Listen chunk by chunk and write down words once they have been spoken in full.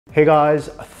Hey guys,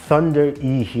 Thunder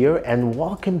E here, and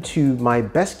welcome to my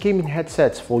best gaming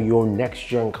headsets for your next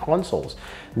gen consoles.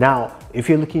 Now, if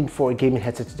you're looking for a gaming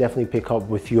headset to definitely pick up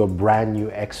with your brand new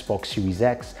Xbox Series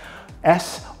X,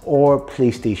 S, or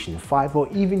PlayStation 5, or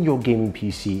even your gaming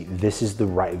PC, this is the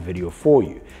right video for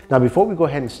you. Now, before we go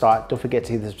ahead and start, don't forget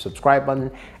to hit the subscribe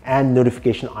button and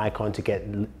notification icon to get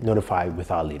notified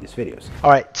with our latest videos.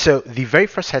 All right, so the very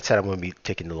first headset I'm going to be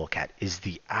taking a look at is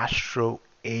the Astro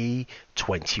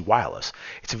A20 wireless.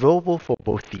 It's available for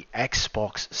both the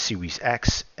Xbox Series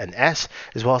X and S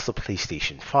as well as the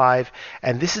PlayStation 5,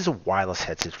 and this is a wireless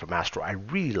headset from Astro. I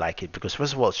really like it because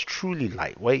first of all, it's truly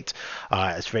lightweight.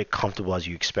 It's very comfortable as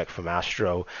you expect from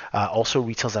Astro. Also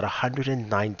retails at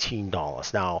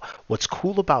 $119. Now, what's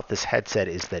cool about this headset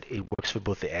is that it works for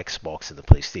both the Xbox and the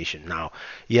PlayStation. Now,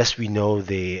 yes, we know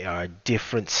they are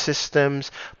different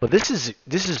systems, but this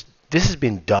has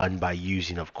been done by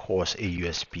using, of course, a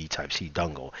USB Type-C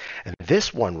dongle. And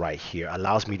this one right here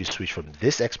allows me to switch from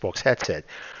this Xbox headset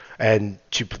and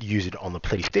to use it on the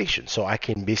PlayStation. So I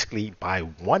can basically buy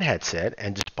one headset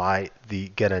and just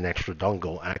get an extra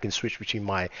dongle, and I can switch between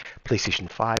my PlayStation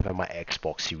 5 and my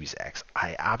Xbox Series X.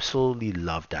 I absolutely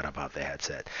love that about the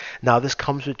headset. Now, this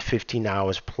comes with 15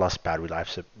 hours plus battery life,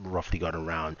 so roughly got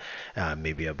around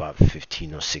maybe about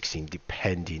 15 or 16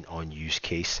 depending on use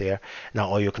case there. Now,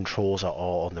 all your controls are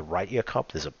all on the right ear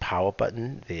cup. There's a power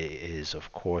button. There is,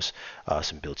 of course,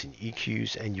 some built-in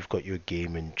EQs, and you've got your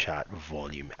game and chat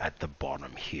volume at the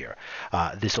bottom here.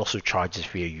 This also charges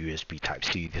via USB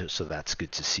Type-C, so that's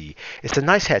good to see. It's a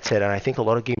nice headset, and I think a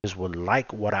lot of gamers will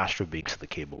like what Astro brings to the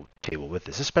table with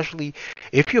this, especially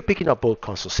if you're picking up both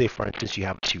consoles. Say, for instance, you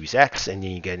have a Series X, and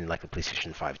then you're getting like the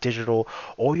PlayStation 5 digital,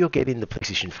 or you're getting the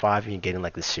PlayStation 5 and you're getting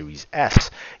like the Series S.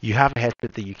 You have a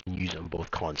headset that you can use on both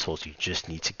consoles. You just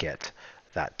need to get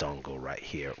that dongle right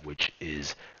here, which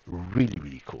is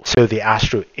really cool. So the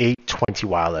Astro A20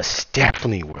 wireless,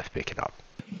 definitely worth picking up.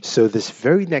 So this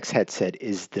very next headset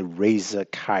is the Razer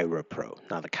Kyra Pro.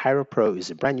 Now, the Kyra Pro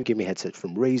is a brand new gaming headset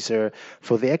from Razer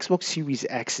for the Xbox Series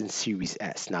X and Series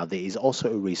S. Now, there is also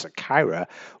a Razer Kyra,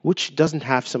 which doesn't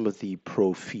have some of the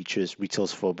Pro features,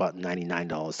 retails for about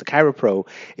 $99. The Kyra Pro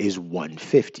is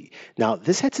 $150. Now,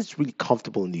 this headset's really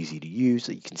comfortable and easy to use.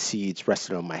 You can see it's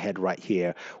resting on my head right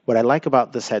here. What I like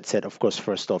about this headset, of course,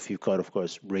 first off, you've got, of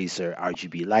course, Razer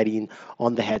RGB lighting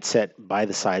on the headset by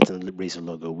the sides and the Razer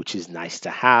logo, which is nice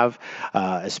to have,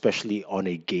 especially on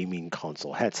a gaming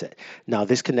console headset. Now,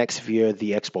 this connects via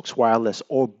the Xbox Wireless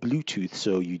or Bluetooth,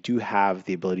 so you do have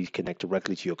the ability to connect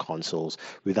directly to your consoles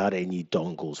without any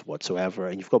dongles whatsoever.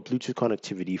 And you've got Bluetooth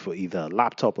connectivity for either a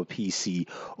laptop or PC,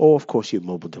 or of course your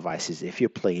mobile devices if you're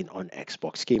playing on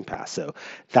Xbox Game Pass. So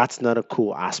that's another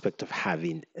cool aspect of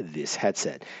having this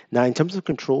headset. Now, in terms of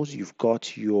controls, you've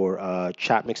got your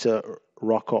chat mixer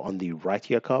rocker on the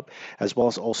right ear cup, as well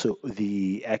as also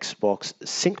the Xbox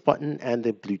sync button and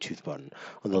the Bluetooth button.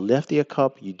 On the left ear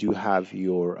cup, you do have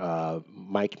your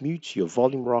mic mute, your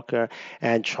volume rocker,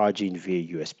 and charging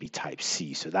via USB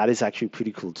Type-C. So that is actually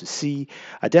pretty cool to see.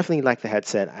 I definitely like the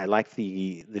headset. I like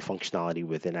the functionality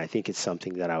with it, and I think it's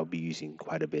something that I'll be using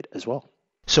quite a bit as well.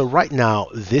 So right now,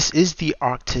 this is the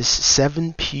Arctis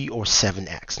 7P or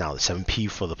 7X. Now, the 7P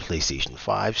for the PlayStation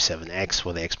 5, 7X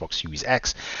for the Xbox Series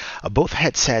X. Both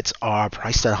headsets are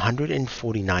priced at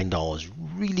 $149.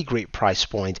 Really great price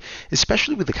point,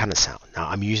 especially with the kind of sound. Now,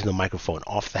 I'm using the microphone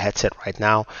off the headset right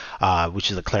now,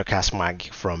 which is a Clearcast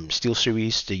mic from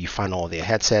SteelSeries that you find all their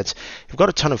headsets. You've got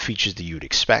a ton of features that you would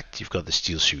expect. You've got the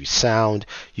SteelSeries sound.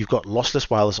 You've got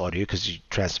lossless wireless audio because it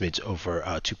transmits over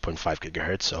 2.5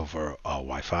 gigahertz over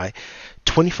Wi-Fi,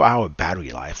 24-hour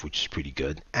battery life, which is pretty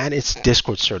good, and it's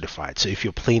Discord certified. So if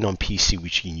you're playing on PC,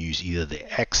 which you can use either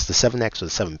the X, the 7X, or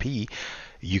the 7P,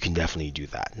 you can definitely do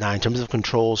that. Now, in terms of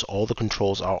controls, all the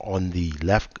controls are on the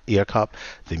left ear cup: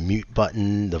 the mute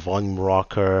button, the volume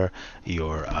rocker,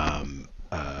 your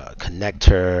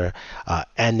connector,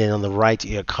 and then on the right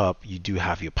ear cup you do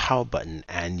have your power button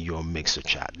and your mixer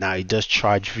chat. Now, it does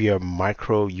charge via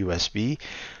micro USB,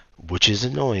 which is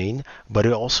annoying, but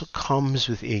it also comes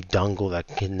with a dongle that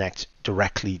connects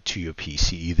directly to your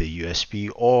PC, either USB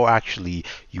or actually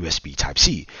USB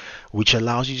Type-C, which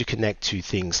allows you to connect to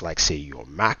things like, say, your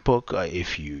MacBook,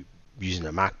 if you using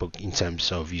a MacBook, in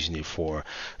terms of using it for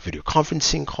video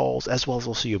conferencing calls, as well as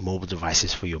also your mobile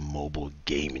devices for your mobile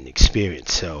gaming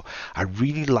experience. So I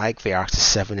really like the Arctis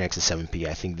 7X and 7P.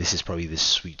 I think this is probably the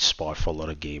sweet spot for a lot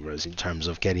of gamers in terms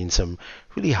of getting some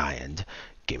really high-end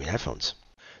gaming headphones.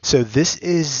 So this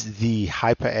is the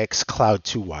HyperX Cloud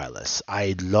 2 wireless.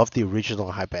 I love the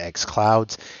original HyperX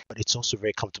Clouds, but it's also a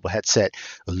very comfortable headset,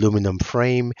 aluminum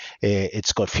frame.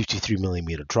 It's got 53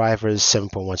 millimeter drivers,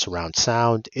 7.1 surround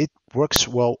sound. It works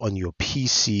well on your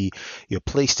PC, your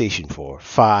PlayStation 4,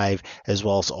 5, as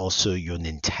well as also your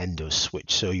Nintendo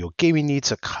Switch. So your gaming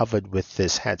needs are covered with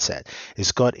this headset.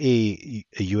 It's got a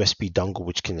USB dongle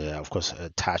which can, of course,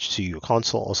 attach to your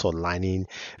console, also aligning.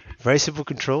 Very simple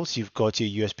controls. You've got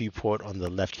your USB port on the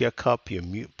left ear cup, your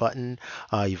mute button,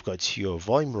 you've got your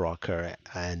volume rocker,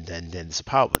 and then there's a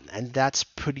power button. And that's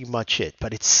pretty much it.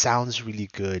 But it sounds really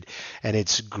good, and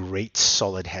it's a great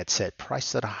solid headset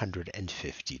priced at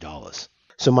 $150.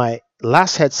 So my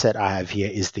last headset I have here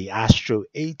is the Astro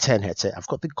A10 headset. I've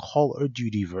got the Call of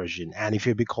Duty version, and if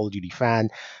you're a big Call of Duty fan,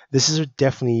 this is a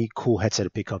definitely cool headset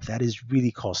to pick up that is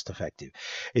really cost effective.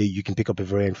 You can pick up a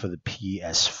variant for the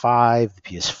PS5, the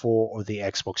PS4, or the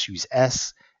Xbox Series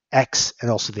S, X, and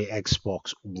also the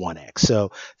Xbox One X.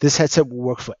 So this headset will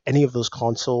work for any of those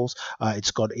consoles.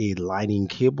 It's got a lightning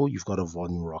cable. You've got a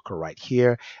volume rocker right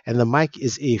here, and the mic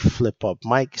is a flip-up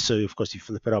mic. So of course, you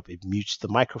flip it up, it mutes the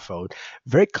microphone.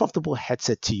 Very comfortable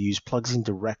headset to use. Plugs in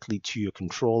directly to your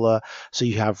controller, so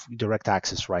you have direct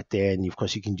access right there. And of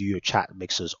course, you can do your chat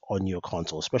mixers on your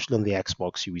console, especially on the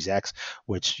Xbox Series X,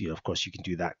 which of course you can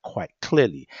do that quite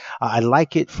clearly. I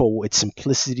like it for its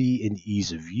simplicity and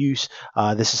ease of use.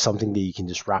 This is something that you can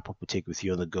just wrap up and take with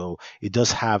you on the go. It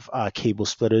does have cable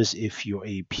splitters if you're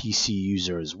a PC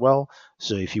user as well.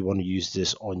 So if you want to use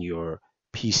this on your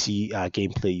PC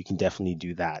gameplay, you can definitely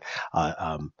do that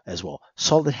as well.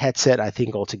 Solid headset, I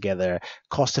think altogether,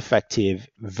 cost effective,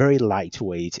 very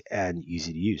lightweight, and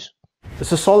easy to use.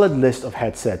 It's a solid list of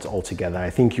headsets altogether.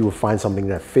 I think you will find something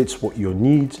that fits what your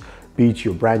needs, be it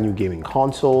your brand new gaming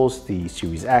consoles, the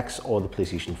Series X or the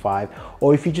PlayStation 5,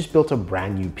 or if you just built a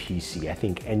brand new PC, I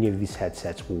think any of these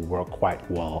headsets will work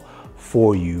quite well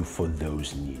for you for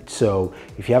those needs. So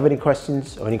if you have any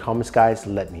questions or any comments, guys,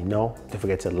 let me know. Don't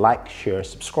forget to like, share,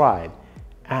 subscribe,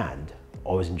 and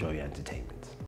always enjoy your entertainment.